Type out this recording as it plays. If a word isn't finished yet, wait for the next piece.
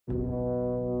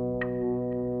Hello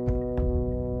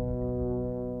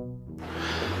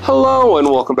and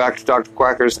welcome back to Dr.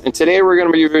 Quackers, and today we're going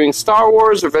to be reviewing Star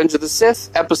Wars Revenge of the Sith,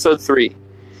 Episode 3.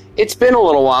 It's been a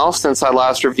little while since I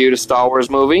last reviewed a Star Wars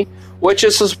movie, which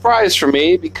is a surprise for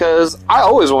me because I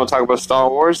always want to talk about Star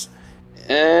Wars,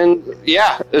 and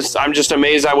yeah, I'm just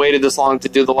amazed I waited this long to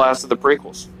do the last of the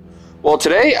prequels. Well,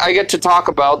 today I get to talk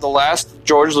about the last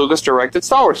George Lucas directed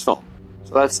Star Wars film,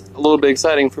 so that's a little bit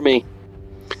exciting for me.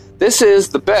 This is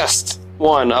the best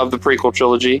one of the prequel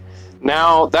trilogy.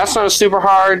 Now, that's not a super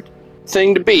hard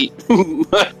thing to beat,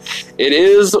 but it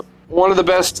is one of the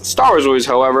best Star Wars movies,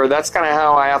 however. That's kind of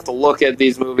how I have to look at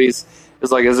these movies.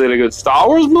 It's like, is it a good Star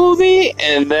Wars movie?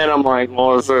 And then I'm like,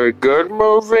 well, is it a good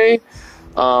movie?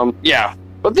 Yeah,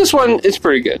 but this one is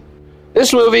pretty good.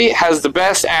 This movie has the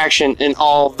best action in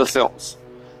all of the films.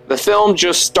 The film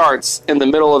just starts in the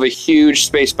middle of a huge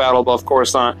space battle above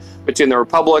Coruscant between the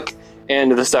Republic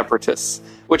and the Separatists,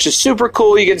 which is super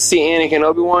cool. You get to see Anakin and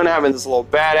Obi-Wan having this little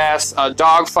badass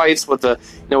dog fights with the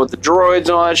with the droids and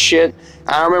all that shit.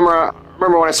 I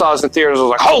remember when I saw this in theaters, I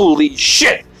was like, holy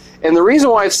shit! And the reason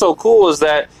why it's so cool is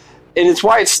that, and it's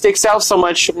why it sticks out so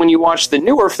much when you watch the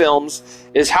newer films,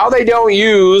 is how they don't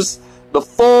use the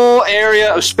full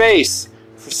area of space.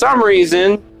 For some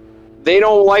reason, they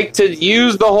don't like to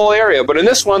use the whole area, but in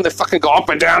this one, they fucking go up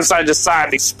and down, side to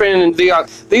side, they spin, and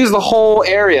they use the whole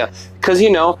area. Because,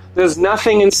 there's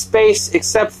nothing in space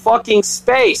except fucking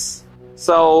space.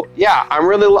 So, yeah,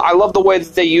 I love the way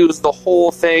that they use the whole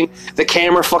thing. The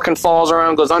camera fucking falls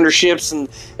around, goes under ships, and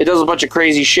it does a bunch of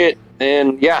crazy shit.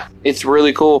 And, yeah, it's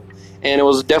really cool. And it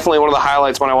was definitely one of the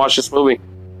highlights when I watched this movie.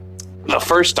 The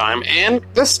first time, and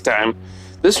this time.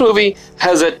 This movie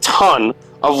has a ton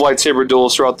of lightsaber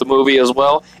duels throughout the movie as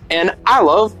well. And I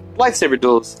love lightsaber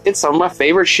duels. It's some of my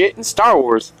favorite shit in Star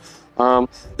Wars.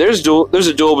 There's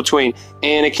a duel between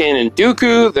Anakin and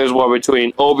Dooku. There's one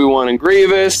between Obi-Wan and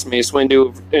Grievous, Mace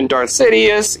Windu and Darth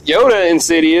Sidious, Yoda and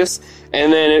Sidious,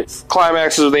 and then it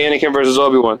climaxes with Anakin versus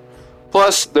Obi-Wan.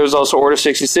 Plus, there's also Order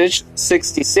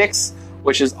 66,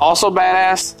 which is also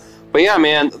badass. But yeah,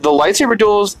 man, the lightsaber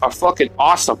duels are fucking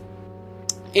awesome.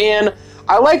 And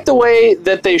I like the way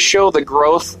that they show the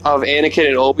growth of Anakin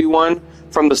and Obi-Wan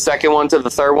from the second one to the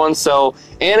third one. So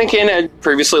Anakin had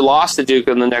previously lost to Dooku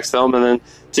in the next film, and then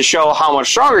to show how much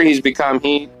stronger he's become,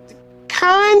 he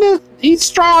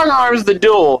strong arms the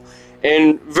duel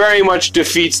and very much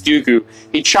defeats Dooku.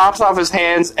 He chops off his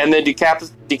hands and then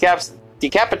decapitates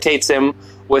him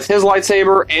with his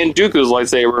lightsaber and Dooku's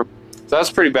lightsaber. So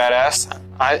that's pretty badass.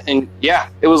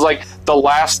 It was like the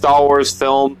last Star Wars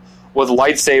film with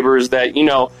lightsabers that,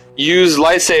 used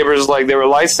lightsabers like they were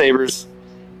lightsabers.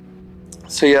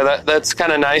 So yeah, that's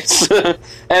kind of nice.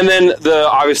 And then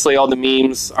obviously all the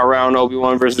memes around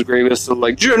Obi-Wan versus Grievous, so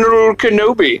like General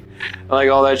Kenobi, like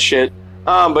all that shit.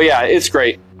 But yeah, it's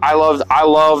great. I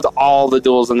loved all the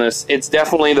duels in this. It's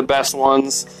definitely the best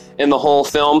ones in the whole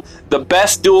film. The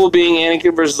best duel being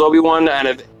Anakin versus Obi-Wan,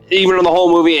 and even in the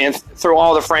whole movie and through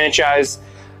all the franchise,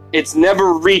 it's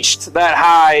never reached that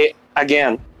high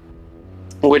again,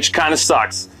 which kind of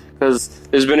sucks because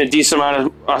there's been a decent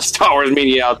amount of Star Wars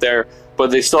media out there, but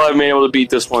they still haven't been able to beat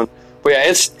this one. But yeah,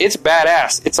 it's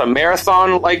badass. It's a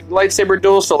marathon like lightsaber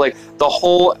duel, so like the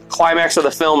whole climax of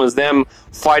the film is them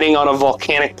fighting on a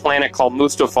volcanic planet called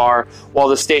Mustafar while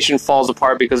the station falls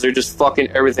apart because they're just fucking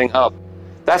everything up.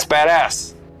 That's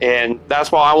badass, and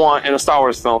that's what I want in a Star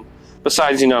Wars film.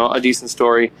 Besides, a decent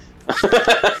story,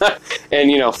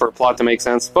 and for a plot to make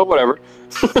sense. But whatever.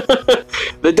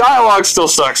 The dialogue still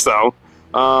sucks though.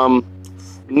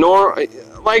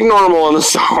 Like normal in the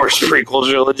Star Wars prequel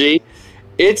trilogy.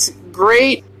 It's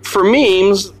great for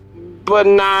memes, but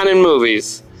not in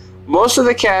movies. Most of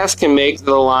the cast can make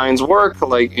the lines work,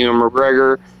 like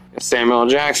McGregor and Samuel L.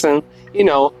 Jackson,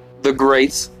 the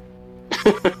greats.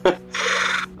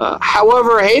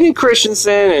 However, Hayden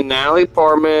Christensen and Natalie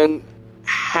Portman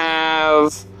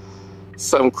have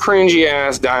some cringy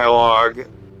ass dialogue,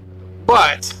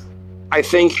 but I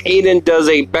think Hayden does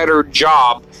a better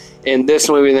job in this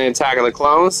movie than Attack of the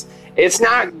Clones. It's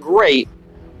not great,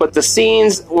 but the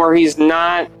scenes where he's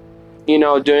not,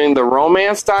 doing the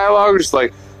romance dialogue, just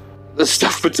like the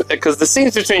stuff, because the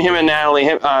scenes between him and Natalie,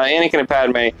 Anakin and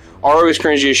Padme, are always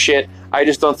cringy as shit. I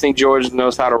just don't think George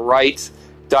knows how to write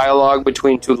dialogue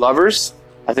between two lovers.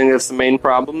 I think that's the main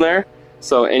problem there.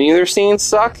 So any of their scenes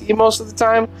suck most of the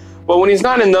time. But when he's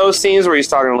not in those scenes where he's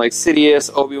talking to like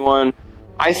Sidious, Obi-Wan,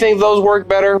 I think those work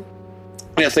better.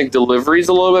 I think delivery's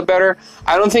a little bit better.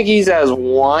 I don't think he's as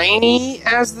whiny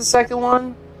as the second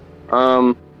one.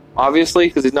 Obviously,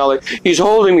 because he's not like, he's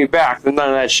holding me back. There's none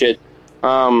of that shit.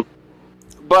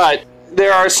 But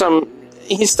there are some.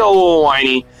 He's still a little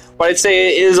whiny, but I'd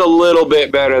say it is a little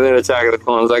bit better than Attack of the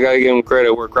Clones. I gotta give him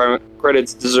credit where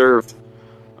credit's deserved.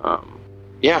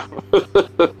 Yeah.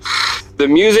 The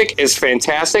music is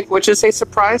fantastic, which is a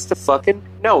surprise to fucking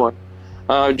no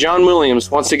one. John Williams,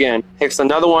 once again, hits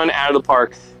another one out of the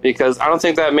park, because I don't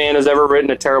think that man has ever written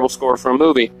a terrible score for a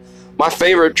movie. My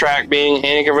favorite track being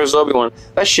Anakin vs. Obi-Wan.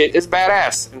 That shit is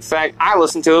badass. In fact, I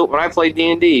listen to it when I play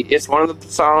D&D. It's one of the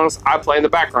songs I play in the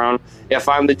background if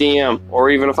I'm the DM, or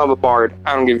even if I'm a bard.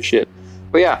 I don't give a shit.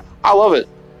 But yeah, I love it.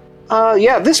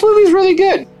 Yeah, this movie's really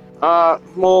good.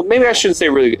 Well, maybe I shouldn't say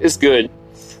really good. It's good.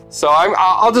 So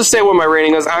I'll just say what my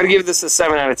rating is. I would give this a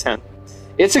 7 out of 10.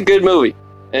 It's a good movie.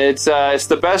 It's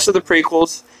the best of the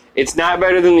prequels. It's not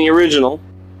better than the original.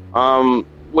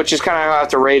 Which is kind of how I have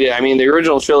to rate it. I mean, the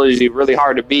original trilogy is really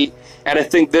hard to beat, and I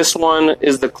think this one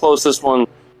is the closest one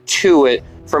to it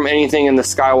from anything in the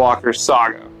Skywalker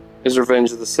saga, is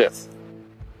Revenge of the Sith.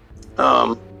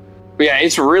 But yeah,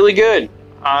 it's really good.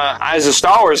 As a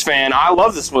Star Wars fan, I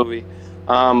love this movie.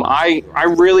 I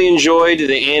really enjoyed the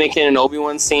Anakin and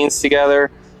Obi-Wan scenes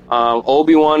together.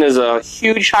 Obi-Wan is a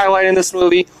huge highlight in this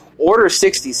movie. Order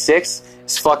 66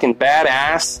 is fucking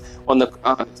badass. When the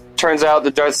turns out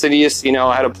that Darth Sidious,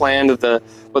 had a plan with the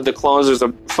clones. There's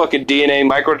a fucking DNA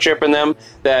microchip in them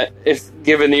that, if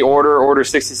given the Order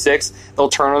 66, they'll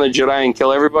turn on the Jedi and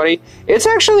kill everybody. It's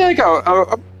actually like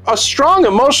a strong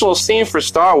emotional scene for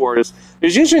Star Wars.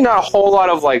 There's usually not a whole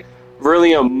lot of like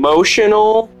really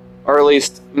emotional, or at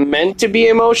least meant to be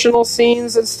emotional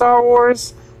scenes in Star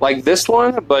Wars like this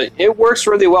one, but it works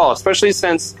really well, especially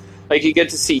since like you get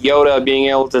to see Yoda being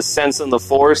able to sense in the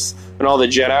Force and all the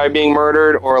Jedi are being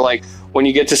murdered, or like when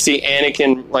you get to see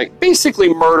Anakin like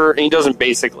basically murder, and he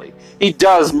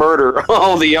does murder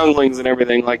all the younglings and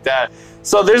everything like that.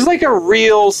 So there's like a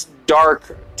real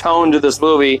dark tone to this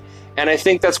movie, and I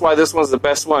think that's why this one's the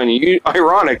best one.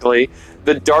 Ironically,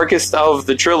 the darkest of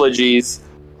the trilogies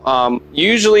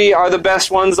usually are the best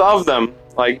ones of them.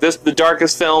 Like this, the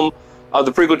darkest film of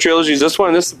the prequel trilogy is this one,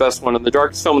 and this is the best one. And the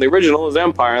darkest film of the original is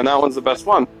Empire, and that one's the best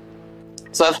one.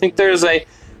 So I think there's a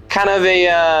kind of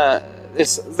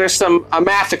there's a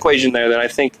math equation there that I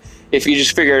think if you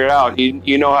just figure it out,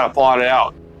 you know how to plot it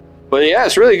out. But yeah,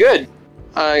 it's really good.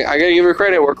 I gotta give her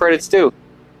credit where credit's due.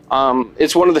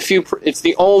 It's one of the few. It's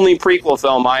the only prequel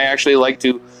film I actually like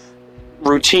to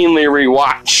routinely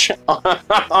rewatch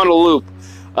on a loop.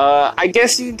 I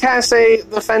guess you can kind of say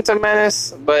The Phantom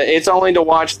Menace, but it's only to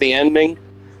watch the ending.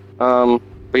 But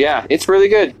yeah, it's really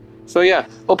good. So yeah,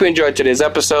 hope you enjoyed today's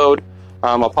episode.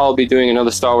 I'll probably be doing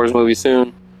another Star Wars movie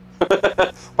soon.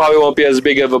 Probably won't be as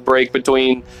big of a break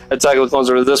between Attack of the Clones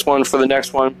or this one for the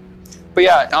next one. But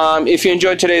yeah, if you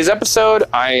enjoyed today's episode,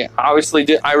 I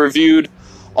reviewed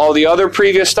all the other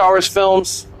previous Star Wars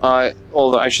films.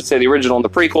 Well, I should say the original and the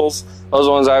prequels. Those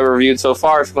ones I've reviewed so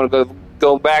far. If you want to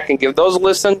go back and give those a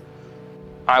listen,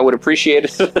 I would appreciate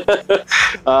it.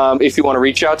 If you want to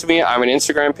reach out to me, I have an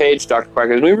Instagram page, Dr.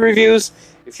 Quacker's Movie Reviews.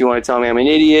 If you want to tell me I'm an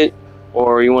idiot,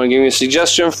 or you want to give me a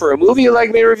suggestion for a movie you'd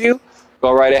like me to review,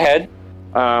 go right ahead.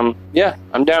 Yeah,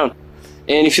 I'm down.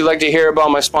 And if you'd like to hear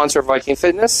about my sponsor, Viking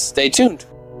Fitness, stay tuned.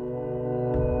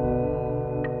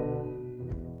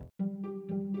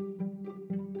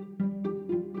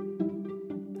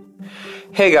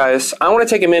 Hey guys, I want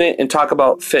to take a minute and talk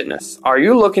about fitness. Are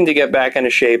you looking to get back into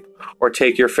shape or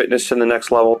take your fitness to the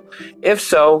next level? If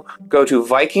so, go to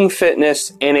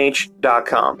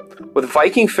VikingFitnessNH.com. With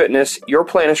Viking Fitness, your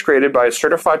plan is created by a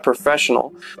certified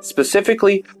professional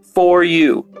specifically for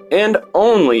you and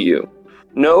only you.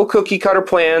 No cookie cutter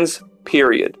plans,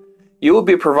 period. You will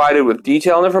be provided with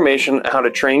detailed information on how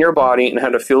to train your body and how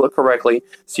to fuel it correctly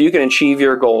so you can achieve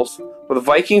your goals. With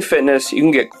Viking Fitness, you can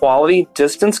get quality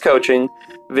distance coaching,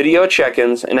 video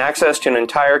check-ins, and access to an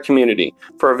entire community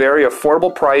for a very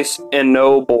affordable price and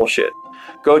no bullshit.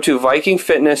 Go to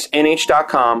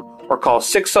VikingFitnessNH.com or call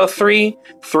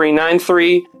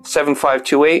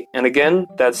 603-393-7528. And again,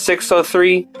 that's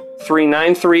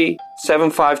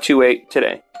 603-393-7528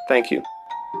 today. Thank you.